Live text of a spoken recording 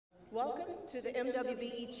Welcome to the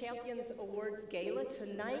MWBE Champions Awards Gala.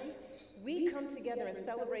 Tonight, we come together in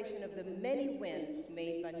celebration of the many wins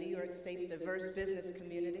made by New York State's diverse business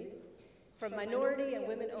community, from minority and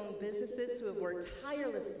women-owned businesses who have worked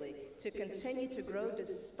tirelessly to continue to grow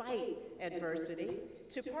despite adversity,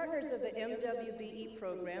 to partners of the MWBE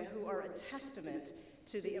program who are a testament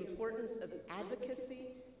to the importance of advocacy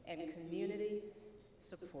and community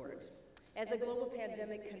support. As a global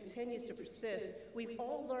pandemic continues to persist, we've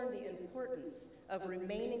all learned the importance of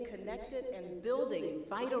remaining connected and building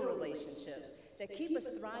vital relationships that keep us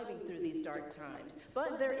thriving through these dark times.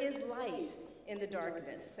 But there is light in the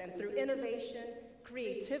darkness, and through innovation,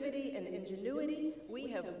 creativity, and ingenuity, we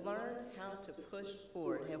have learned how to push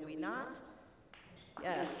forward, have we not?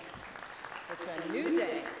 Yes, it's a new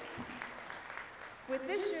day. With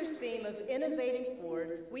this year's theme of Innovating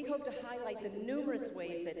Forward, we hope to highlight the numerous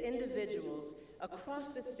ways that individuals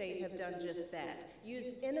across the state have done just that,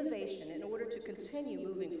 used innovation in order to continue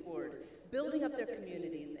moving forward, building up their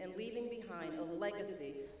communities and leaving behind a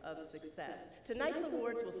legacy of success. Tonight's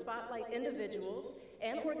awards will spotlight individuals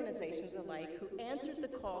and organizations alike who answered the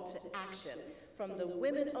call to action, from the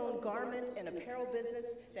women-owned garment and apparel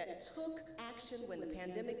business that took action when the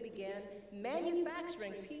pandemic began,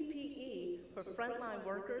 manufacturing PPE for frontline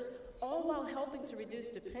workers, all while helping to reduce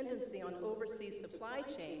dependency on overseas supply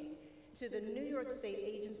chains, to the New York State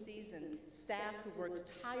agencies and staff who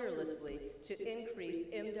worked tirelessly to increase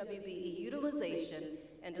MWBE utilization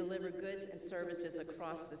and deliver goods and services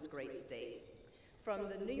across this great state. From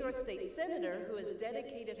the New York State Senator who has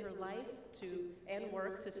dedicated her life to and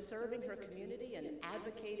work to serving her community and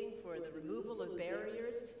advocating for the removal of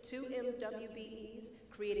barriers to MWBEs,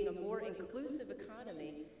 creating a more inclusive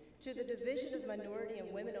economy, to the Division of Minority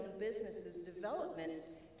and Women-Owned Businesses Development,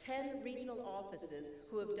 10 regional offices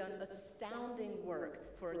who have done astounding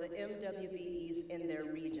work for the MWBEs in their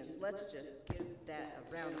regions. Let's just give that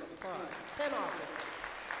a round of applause. 10 offices.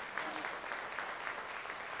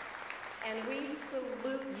 And we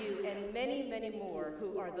salute you and many, many more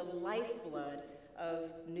who are the lifeblood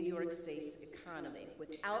of New York State's economy.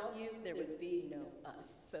 Without you, there would be no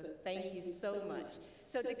us. So thank you so much.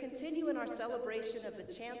 So to continue in our celebration of the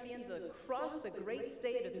champions across the great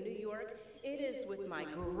state of New York, it is with my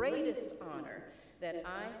greatest honor that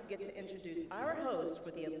I get to introduce our host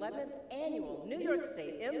for the 11th Annual New York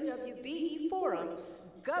State MWBE Forum,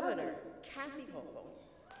 Governor Kathy Hochul.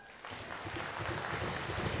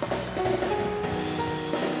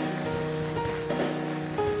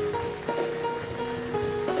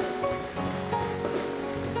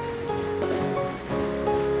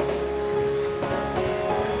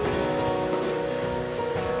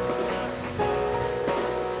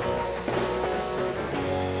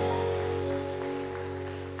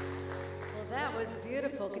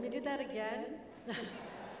 Can you do that again?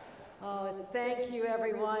 Oh, thank you,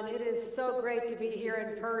 everyone. It is so great to be here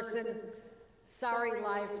in person. Sorry,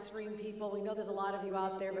 live stream people. We know there's a lot of you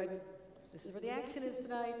out there, but this is where the action is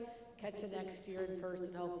tonight. Catch you next year in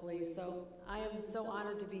person, hopefully. So I am so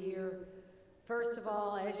honored to be here, first of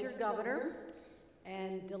all, as your governor,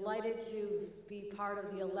 and delighted to be part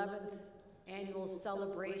of the 11th annual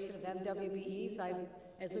celebration of MWBEs.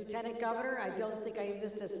 As Lieutenant Governor, I don't think I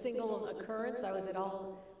missed a single occurrence. I was at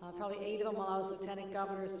all, probably 8 of them while I was Lieutenant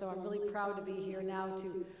Governor, so I'm really proud to be here now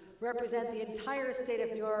to represent the entire state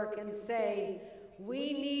of New York and say,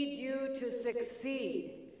 we need you to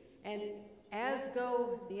succeed. And as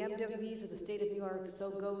go the MWBEs of the state of New York,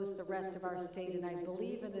 so goes the rest of our state, and I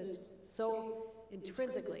believe in this so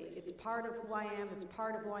intrinsically. It's part of who I am, it's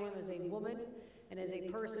part of who I am as a woman and as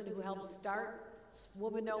a person who helped start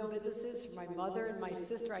woman-owned businesses for my mother and my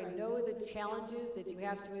sister. I know the challenges that you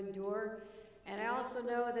have to endure, and I also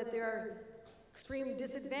know that there are extreme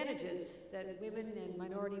disadvantages that women and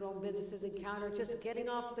minority-owned businesses encounter just getting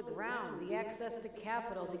off the ground, the access to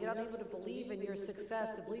capital, to get other people to believe in your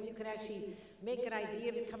success, to believe you can actually make an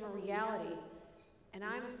idea become a reality. And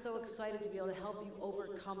I'm so excited to be able to help you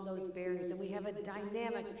overcome those barriers, and we have a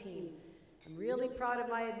dynamic team. I'm really proud of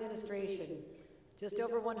my administration. Just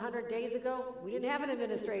over 100 days ago, we didn't have an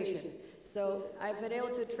administration. So I've been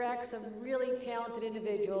able to attract some really talented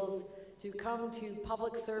individuals to come to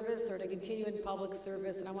public service or to continue in public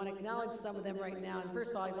service, and I want to acknowledge some of them right now. And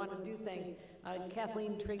first of all, I want to thank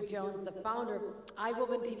Kathleen Trigg-Jones, the founder of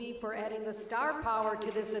iWoman TV, for adding the star power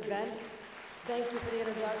to this event. Thank you for the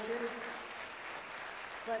introduction.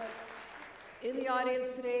 But in the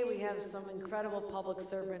audience today, we have some incredible public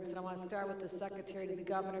servants, and I want to start with the Secretary to the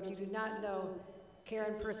Governor. If you do not know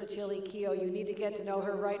Karen Persicilli-Keough, you need to get to know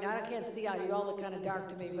her right now. I can't see out, you all look kind of dark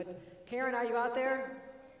to me, but Karen, are you out there?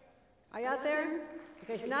 Are you out there?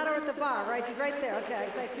 Okay, she's not over at the bar, right? She's right there. Okay,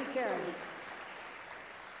 I see Karen.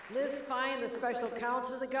 Liz Fine, the special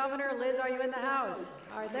counsel to the governor. Liz, are you in the house?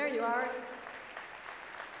 All right, there you are.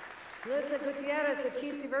 Melissa Gutierrez, the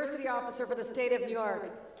Chief Diversity Officer for the state of New York.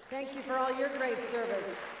 Thank you for all your great service.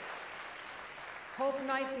 Hope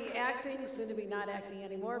Knight, the acting, soon to be not acting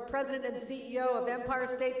anymore, President and CEO of Empire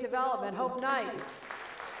State Development. Hope Knight.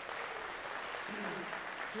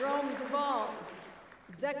 Jerome Duvall,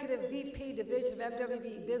 Executive VP, Division of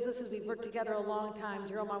MWBE Businesses. We've worked together a long time.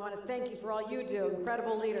 Jerome, I want to thank you for all you do.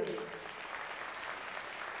 Incredible leader.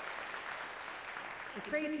 And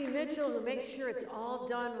Tracy Mitchell, who makes sure it's all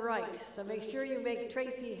done right. So make sure you make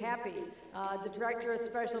Tracy happy. The Director of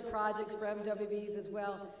Special Projects for MWBEs as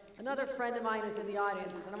well. Another friend of mine is in the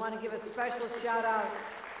audience, and I want to give a special shout out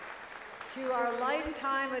to our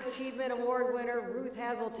Lifetime Achievement Award winner, Ruth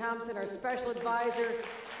Hazel Thompson, our special advisor,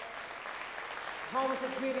 Homes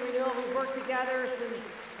and Community Renewal. We've worked together since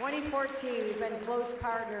 2014. We've been close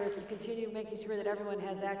partners to continue making sure that everyone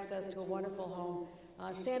has access to a wonderful home.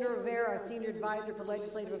 Sandra Rivera, our Senior Advisor for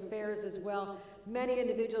Legislative Affairs as well. Many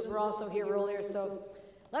individuals were also here earlier, so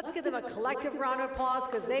let's give them a collective round of applause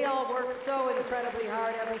because they all work so incredibly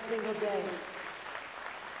hard every single day.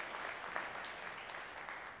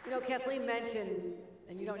 You know, Kathleen mentioned,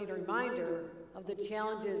 and you don't need a reminder, of the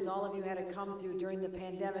challenges all of you had to come through during the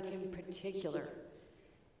pandemic in particular.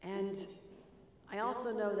 And I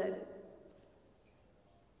also know that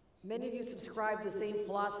many of you subscribe to the same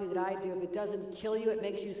philosophy that I do. If it doesn't kill you, it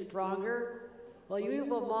makes you stronger. Well, you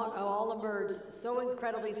will all emerge so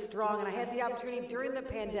incredibly strong. And I had the opportunity during the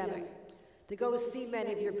pandemic to go see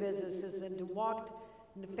many of your businesses and to walk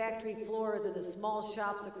in the factory floors and the small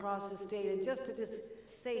shops across the state and just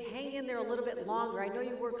say, hang in there a little bit longer. I know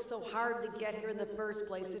you worked so hard to get here in the first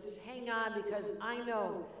place. So just hang on because I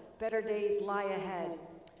know better days lie ahead.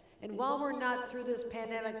 And while we're not through this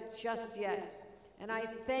pandemic just yet, and I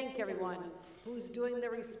thank everyone who's doing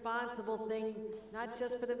the responsible thing, not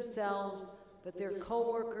just for themselves, but their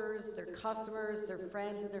coworkers, their customers, their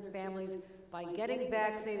friends, and their families, by getting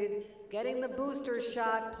vaccinated, getting the booster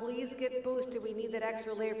shot. Please get boosted. We need that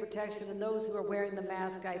extra layer of protection. And those who are wearing the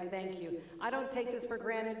mask, I thank you. I don't take this for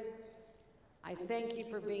granted. I thank you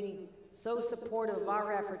for being so supportive of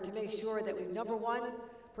our effort to make sure that we, number one,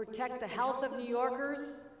 protect the health of New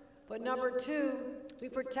Yorkers, but number two, we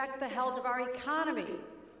protect the health of our economy.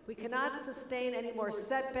 We cannot sustain any more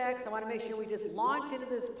setbacks. I want to make sure we just launch into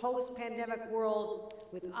this post-pandemic world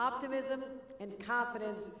with optimism and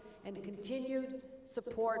confidence and continued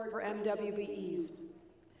support for MWBEs.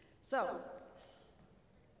 So,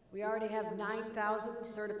 we already have 9,000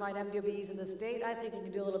 certified MWBEs in the state. I think we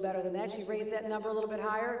can do a little better than that. Should we raise that number a little bit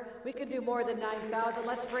higher? We can do more than 9,000.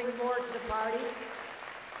 Let's bring more to the party.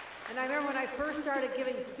 And I remember when I first started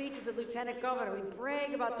giving speeches as Lieutenant Governor, we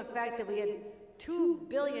bragged about the fact that we had $2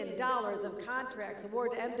 billion of contracts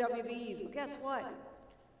awarded to MWBEs. Well, guess what?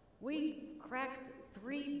 We cracked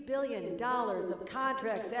 $3 billion of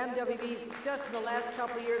contracts to MWBEs just in the last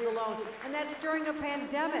couple of years alone, and that's during a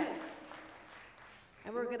pandemic.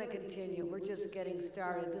 And we're going to continue. We're just getting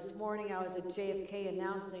started. This morning I was at JFK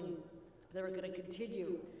announcing that we're going to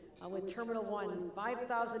continue with Terminal 1,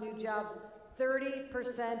 5,000 new jobs,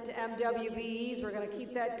 30% to MWBEs. We're going to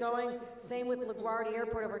keep that going. Same with LaGuardia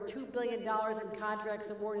Airport, over $2 billion in contracts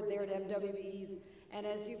awarded there to MWBEs. And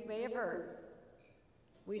as you may have heard,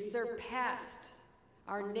 we surpassed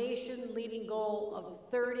our nation-leading goal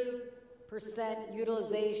of 30%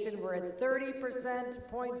 utilization. We're at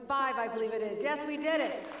 30.5%, I believe it is. Yes, we did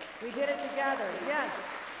it. We did it together. Yes.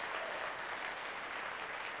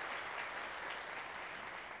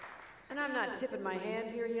 And I'm not tipping my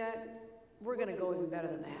hand here yet. We're going to go even better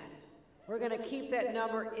than that. We're going to keep that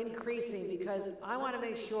number increasing because I want to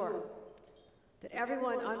make sure that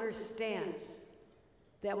everyone understands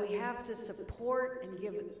that we have to support and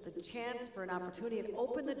give the chance for an opportunity and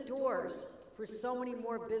open the doors for so many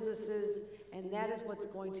more businesses, and that is what's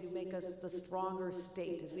going to make us the stronger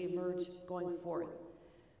state as we emerge going forth.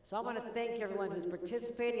 So I want to thank everyone who's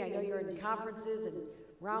participating. I know you're in conferences and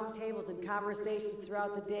roundtables and conversations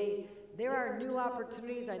throughout the day. There are new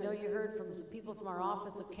opportunities. I know you heard from some people from our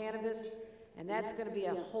Office of Cannabis, and that's going to be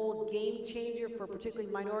a whole game changer for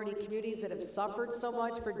particularly minority communities that have suffered so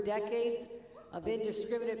much for decades of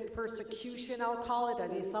indiscriminate persecution, I'll call it. I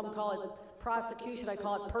mean, some call it prosecution, I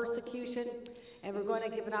call it persecution. And we're going to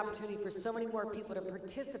give an opportunity for so many more people to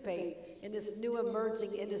participate in this new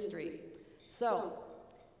emerging industry. So,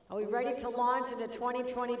 are we ready to launch into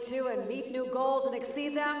 2022 and meet new goals and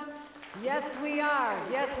exceed them? Yes, we are.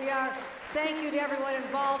 Yes, we are. Thank you to everyone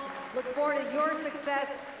involved. Look forward to your success.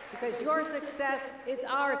 because your success is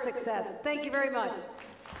our success. Thank you very much.